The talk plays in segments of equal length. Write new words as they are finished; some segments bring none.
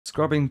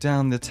Scrubbing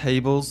down the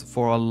tables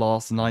for our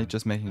last night,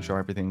 just making sure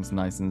everything's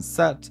nice and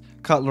set.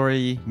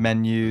 Cutlery,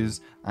 menus,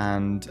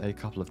 and a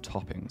couple of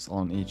toppings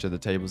on each of the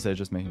tables here,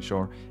 just making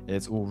sure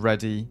it's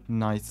already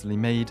nicely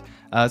made.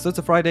 So it's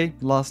a Friday,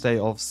 last day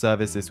of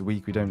service this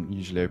week. We don't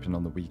usually open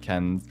on the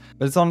weekends,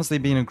 but it's honestly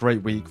been a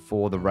great week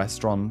for the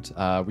restaurant.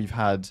 We've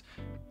had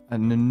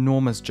an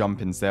enormous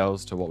jump in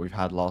sales to what we've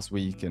had last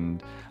week,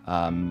 and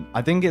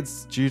I think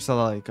it's due to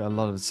like a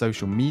lot of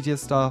social media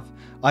stuff.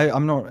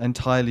 I'm not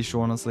entirely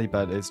sure honestly,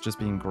 but it's just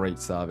been great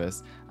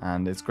service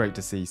and it's great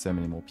to see so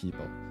many more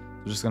people.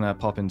 We're just gonna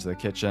pop into the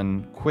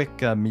kitchen,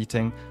 quick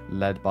meeting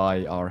led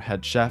by our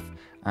head chef,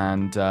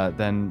 and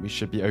then we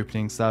should be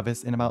opening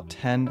service in about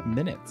 10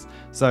 minutes.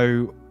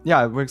 So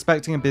yeah, we're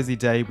expecting a busy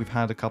day. We've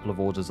had a couple of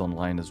orders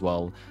online as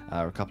well,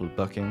 a couple of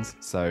bookings,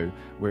 so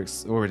we're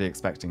already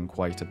expecting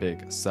quite a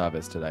big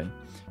service today.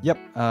 Yep,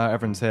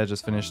 everyone's here,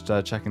 just finished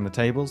checking the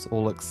tables,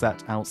 all looks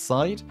set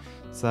outside,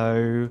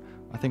 so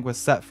I think we're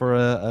set for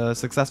a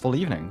successful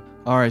evening.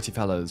 Alrighty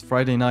fellas,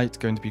 Friday night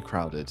going to be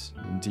crowded.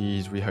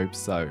 Indeed, we hope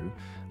so.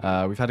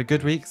 We've had a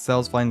good week,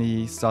 sales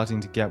finally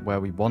starting to get where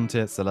we want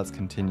it, so let's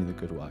continue the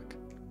good work.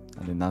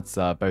 I think that's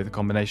both a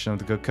combination of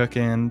the good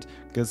cooking and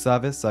good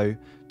service, so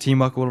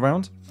teamwork all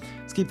around.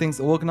 Let's keep things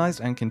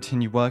organized and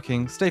continue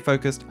working, stay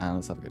focused, and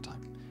let's have a good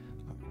time.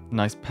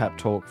 Nice pep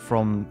talk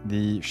from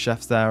the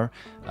chefs there.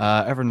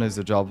 Everyone knows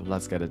their job,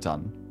 let's get it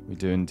done. We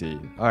do indeed.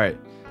 Alright,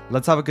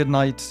 let's have a good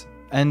night,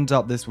 end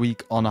up this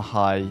week on a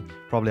high,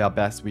 probably our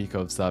best week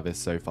of service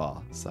so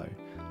far. So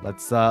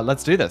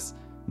let's do this.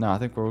 No, I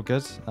think we're all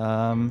good.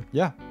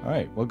 Yeah,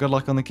 alright. Well, good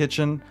luck on the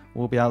kitchen.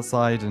 We'll be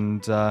outside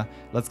and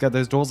let's get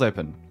those doors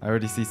open. I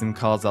already see some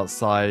cars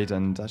outside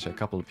and actually a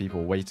couple of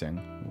people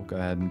waiting. We'll go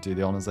ahead and do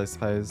the honors, I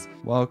suppose.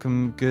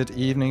 Welcome. Good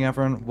evening,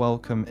 everyone.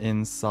 Welcome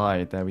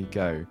inside. There we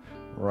go.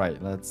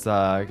 Right, let's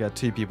get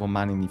 2 people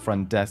manning the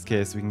front desk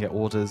here so we can get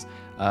orders.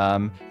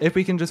 If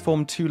we can just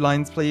form 2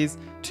 lines, please.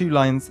 2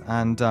 lines,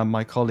 and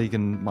my colleague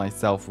and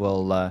myself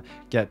will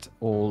get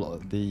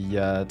all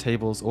the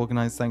tables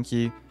organized. Thank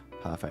you.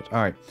 Perfect.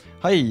 All right.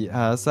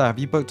 Hi, sir. Have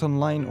you booked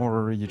online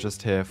or are you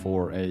just here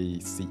for a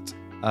seat?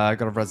 I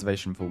got a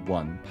reservation for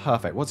 1.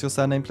 Perfect. What's your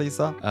surname, please,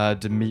 sir?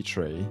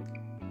 Dimitri.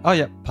 Oh,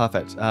 yeah.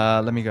 Perfect.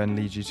 Let me go and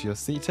lead you to your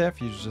seat here.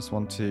 If you just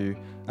want to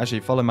actually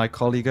follow my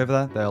colleague over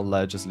there,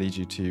 they'll just lead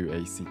you to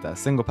a seat there.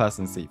 Single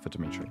person seat for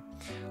Dimitri.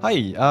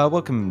 Hi.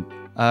 Welcome.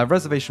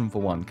 Reservation for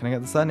 1. Can I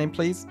get the surname,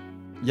 please?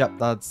 Yep,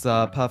 that's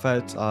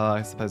perfect.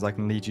 I suppose I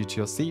can lead you to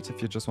your seat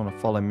if you just want to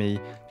follow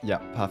me.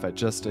 Yep, perfect.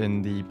 Just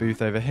in the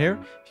booth over here.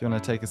 If you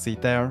want to take a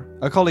seat there.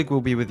 A colleague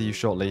will be with you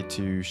shortly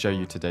to show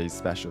you today's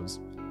specials.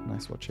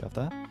 Nice watch you have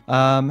there.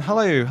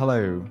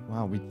 Hello.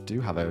 Wow, we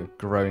do have a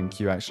growing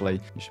queue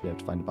actually. You should be able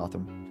to find a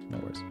bathroom. No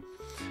worries.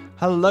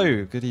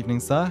 Hello, good evening,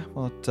 sir.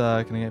 What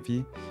can I get for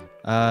you?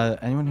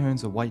 Anyone who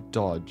owns a white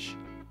Dodge?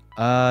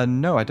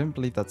 No, I don't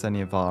believe that's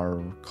any of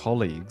our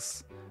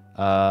colleagues.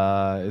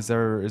 Is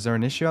there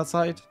an issue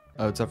outside?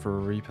 Oh, it's up for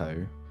a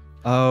repo.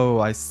 Oh,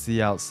 I see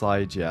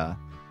outside, yeah.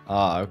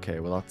 Ah, okay,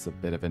 well that's a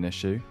bit of an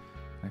issue.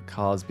 A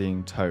car's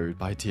being towed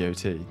by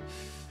DOT.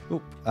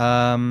 Oop.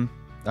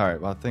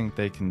 Alright, well I think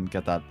they can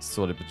get that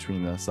sorted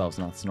between themselves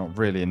and that's not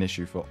really an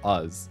issue for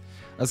us.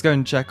 Let's go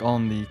and check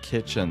on the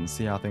kitchen,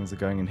 see how things are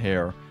going in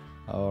here.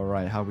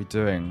 Alright, how are we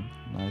doing?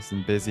 Nice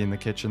and busy in the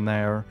kitchen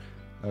there.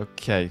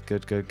 Okay,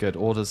 good.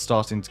 Orders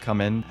starting to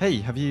come in.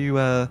 Hey, have you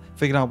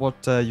figured out what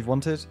you've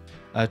wanted?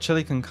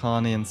 Chili con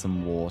carne and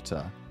some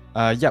water.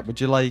 Yeah,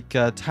 would you like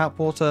tap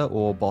water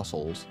or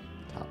bottled?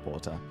 Tap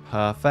water.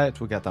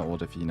 Perfect, we'll get that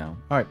order for you now.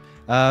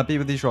 Alright, be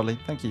with you shortly.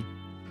 Thank you.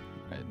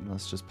 Right,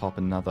 let's just pop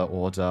another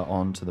order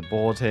onto the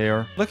board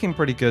here. Looking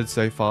pretty good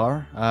so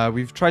far.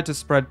 We've tried to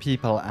spread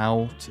people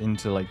out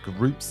into like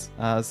groups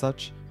as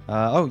such.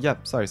 Oh, yeah,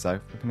 sorry,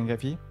 what can I get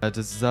for you? A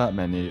dessert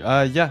menu.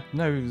 Yeah,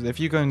 no, if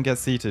you go and get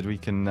seated, we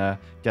can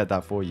get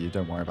that for you.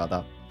 Don't worry about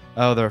that.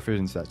 Oh, they're a food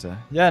inspector.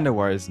 Yeah, no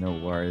worries.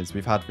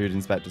 We've had food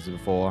inspectors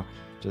before.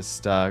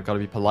 Just gotta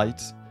be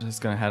polite.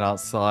 Just gonna head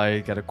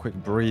outside, get a quick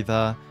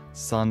breather.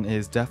 Sun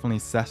is definitely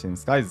setting.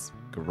 Sky's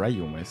grey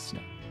almost.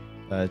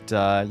 But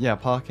yeah,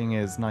 parking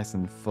is nice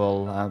and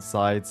full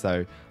outside,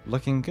 so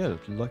looking good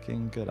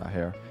out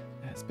here.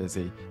 Yeah, it's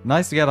busy.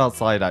 Nice to get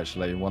outside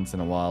actually once in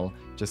a while.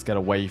 Just get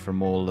away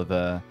from all of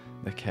the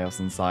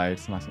chaos inside.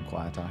 It's nice and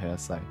quiet out here,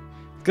 so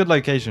good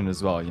location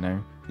as well, you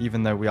know.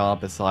 Even though we are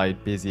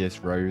beside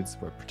busiest roads,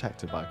 we're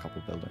protected by a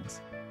couple buildings.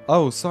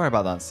 Oh, sorry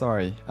about that,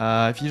 sorry.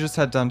 If you just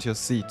head down to your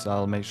seat,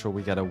 I'll make sure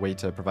we get a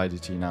waiter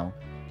provided to you now.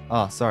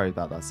 Ah, sorry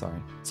about that,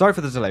 sorry. Sorry for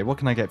the delay, what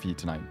can I get for you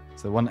tonight?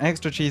 So 1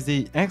 extra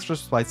cheesy, extra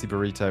spicy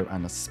burrito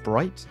and a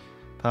Sprite.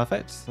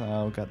 Perfect,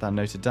 I'll get that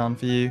noted down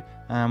for you.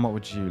 And what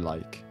would you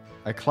like?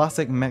 A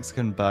classic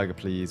Mexican burger,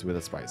 please, with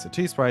a Sprite. So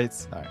 2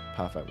 Sprites. Alright,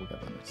 perfect, we'll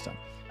get that noted down.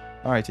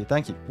 Alrighty,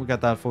 thank you. We'll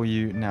get that for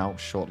you now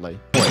shortly.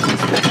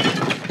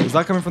 Is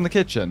that coming from the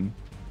kitchen?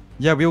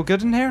 Yeah, we all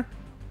good in here?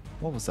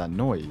 What was that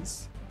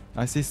noise?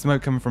 I see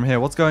smoke coming from here.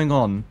 What's going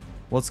on?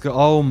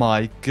 Oh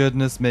my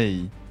goodness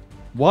me.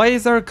 Why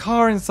is there a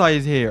car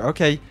inside here?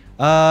 Okay,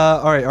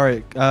 All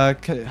right.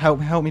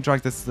 Help me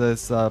drag this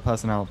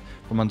person out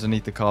from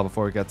underneath the car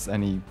before it gets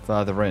any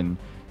further in.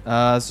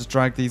 Let's just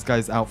drag these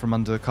guys out from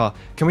under the car.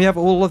 Can we have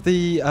all of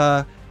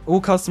the all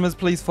customers,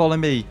 please follow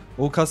me.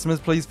 All customers,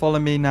 please follow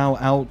me now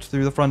out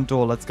through the front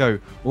door. Let's go.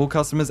 All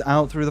customers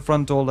out through the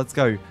front door. Let's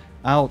go.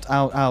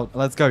 Out.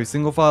 Let's go.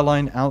 Single file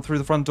line out through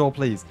the front door,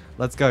 please.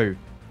 Let's go.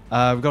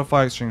 We've got a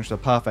fire extinguisher.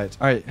 Perfect.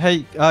 All right.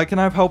 Hey, can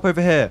I have help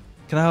over here?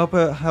 Can I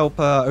help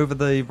over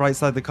the right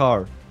side of the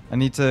car? I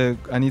need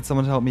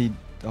someone to help me.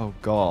 Oh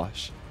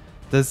gosh.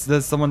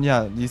 There's someone.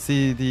 Yeah, you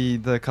see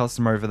the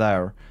customer over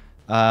there.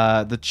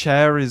 The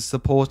chair is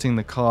supporting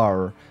the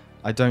car.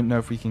 I don't know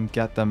if we can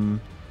get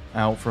them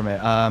out from it.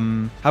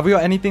 Have we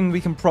got anything we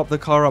can prop the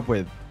car up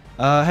with?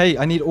 Hey,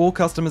 I need all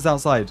customers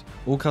outside.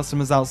 All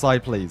customers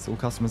outside, please. All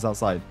customers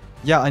outside.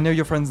 Yeah, I know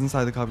your friend's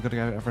inside the car. We've got to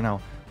go over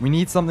now. We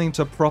need something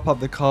to prop up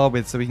the car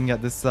with so we can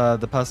get this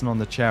the person on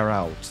the chair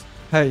out.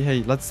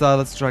 Hey, let's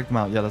drag them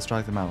out. Yeah, let's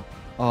drag them out.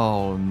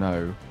 Oh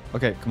no.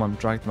 Okay, come on,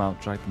 drag them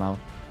out.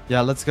 Yeah,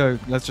 let's go.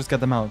 Let's just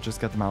get them out.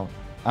 Just get them out.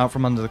 Out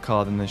from under the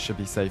car, then they should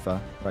be safer.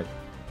 Right.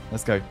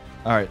 Let's go.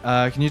 All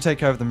right. Can you take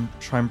care of them?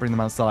 Try and bring them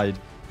outside.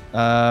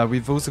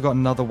 We've also got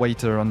another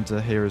waiter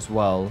under here as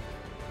well.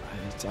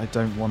 I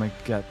don't want to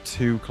get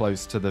too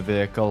close to the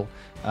vehicle.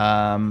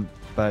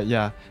 But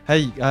yeah.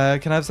 Hey,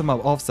 can I have some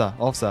officer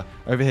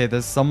over here?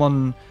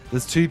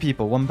 There's two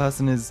people. One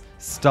person is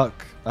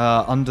stuck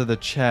under the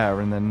chair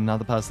and then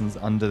another person's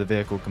under the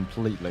vehicle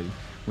completely.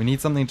 We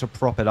need something to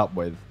prop it up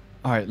with.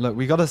 All right, look,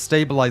 we got to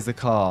stabilize the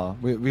car.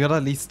 We got to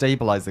at least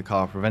stabilize the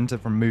car, prevent it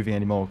from moving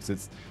anymore because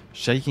it's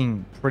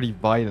shaking pretty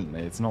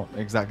violently. It's not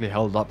exactly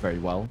held up very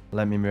well.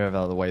 Let me move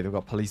out of the way. They've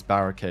got police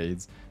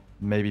barricades.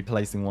 Maybe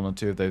placing one or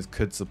two of those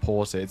could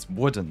support it. It's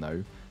wooden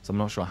though, so I'm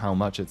not sure how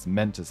much it's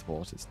meant to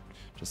support. It's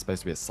just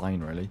supposed to be a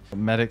sign, really.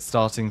 Medic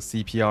starting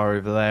CPR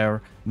over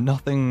there.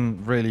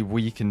 Nothing really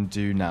we can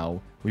do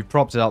now. We've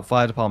propped it up.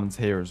 Fire department's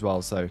here as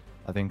well, so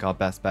I think our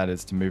best bet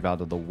is to move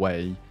out of the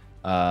way.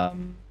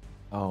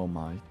 Oh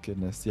my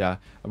goodness, yeah.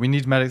 We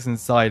need medics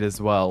inside as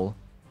well.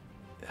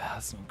 Yeah,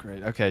 that's not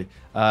great. Okay,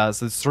 so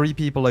there's 3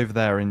 people over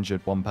there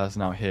injured, 1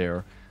 person out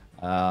here.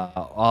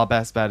 Our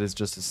best bet is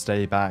just to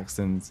stay back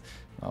since,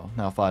 well,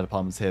 now fire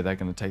department's here, they're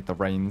going to take the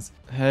reins.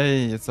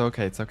 Hey, it's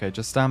okay,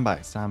 just stand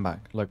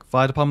back. Look,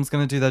 fire department's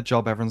going to do their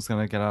job, everyone's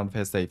going to get out of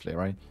here safely,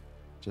 right?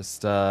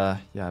 Just, yeah,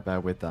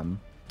 bear with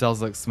them.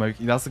 Does look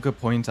smoky, that's a good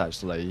point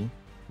actually.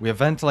 We have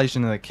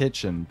ventilation in the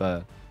kitchen,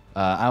 but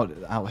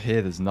out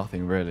here there's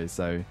nothing really,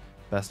 so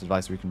best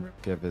advice we can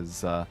give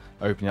is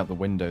opening up the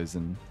windows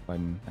and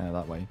letting air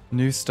that way.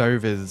 New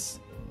stove is,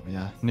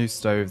 yeah, new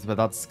stoves, but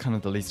that's kind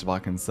of the least of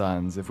our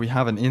concerns. If we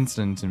have an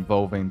incident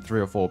involving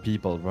 3 or 4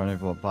 people run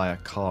over by a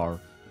car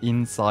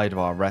inside of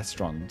our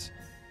restaurant,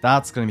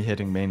 that's going to be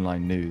hitting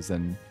mainline news,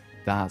 and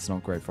that's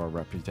not great for our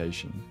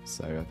reputation.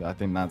 So I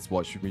think that's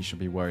what we should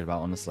be worried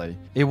about, honestly.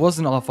 It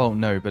wasn't our fault,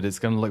 no, but it's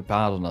going to look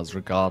bad on us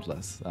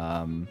regardless.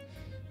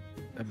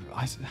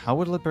 How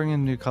would it bring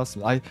in new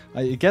customers?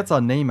 It gets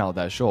our name out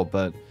there, sure,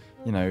 but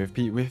you know,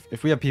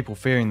 if we have people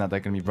fearing that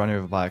they're going to be run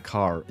over by a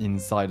car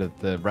inside of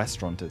the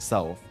restaurant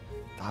itself,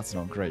 that's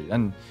not great.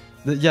 And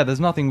yeah,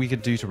 there's nothing we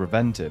could do to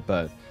prevent it,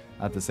 but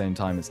at the same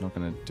time, it's not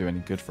going to do any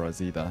good for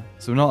us either.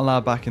 So we're not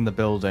allowed back in the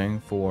building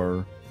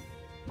for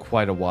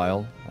quite a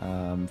while.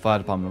 Fire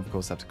department, of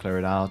course, have to clear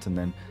it out, and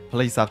then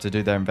police have to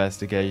do their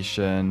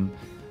investigation.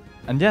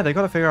 And yeah, they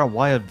got to figure out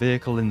why a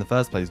vehicle in the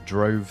first place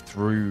drove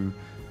through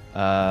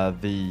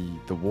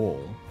the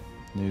wall.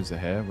 News are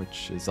here,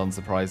 which is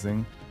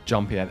unsurprising.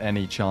 Jumping at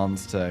any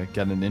chance to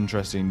get an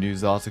interesting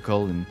news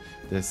article, and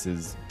this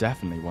is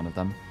definitely one of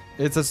them.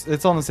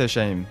 It's honestly a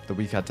shame the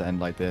week had to end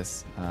like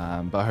this,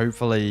 but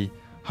hopefully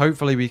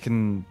we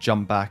can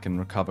jump back and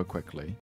recover quickly.